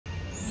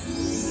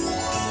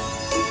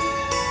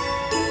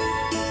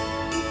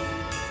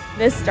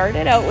This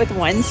started out with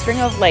one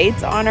string of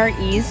lights on our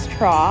eaves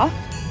trough.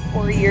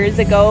 4 years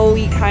ago,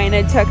 we kind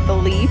of took the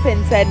leap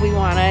and said we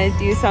want to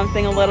do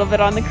something a little bit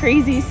on the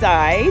crazy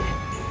side.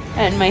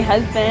 And my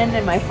husband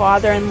and my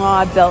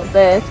father-in-law built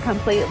this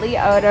completely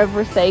out of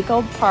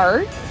recycled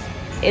parts.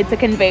 It's a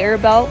conveyor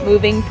belt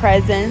moving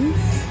presents,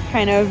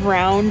 kind of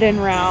round and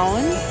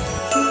round.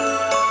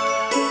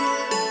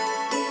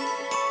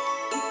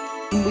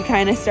 We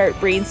kind of start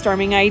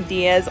brainstorming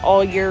ideas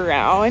all year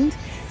round.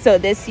 So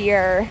this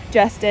year,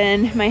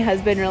 Justin, my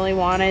husband, really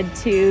wanted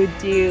to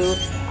do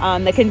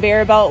the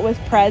conveyor belt with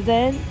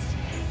presents,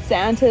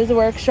 Santa's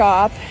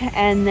workshop,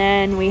 and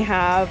then we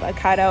have a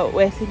cutout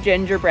with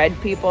gingerbread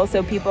people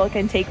so people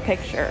can take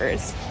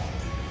pictures.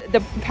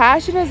 The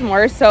passion is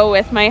more so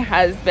with my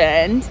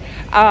husband.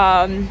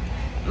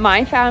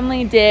 My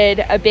family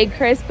did a big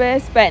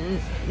Christmas, but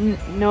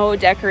no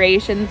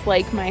decorations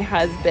like my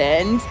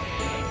husband.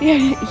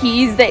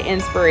 He's the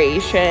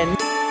inspiration.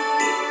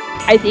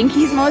 I think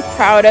he's most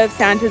proud of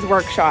Santa's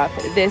workshop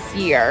this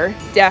year,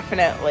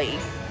 definitely.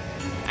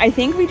 I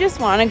think we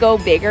just want to go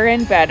bigger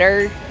and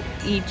better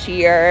each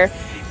year.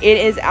 It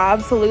is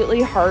absolutely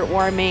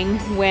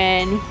heartwarming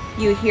when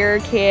you hear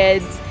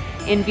kids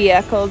in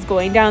vehicles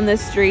going down the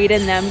street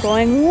and them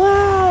going,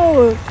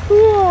 wow,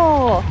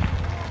 cool.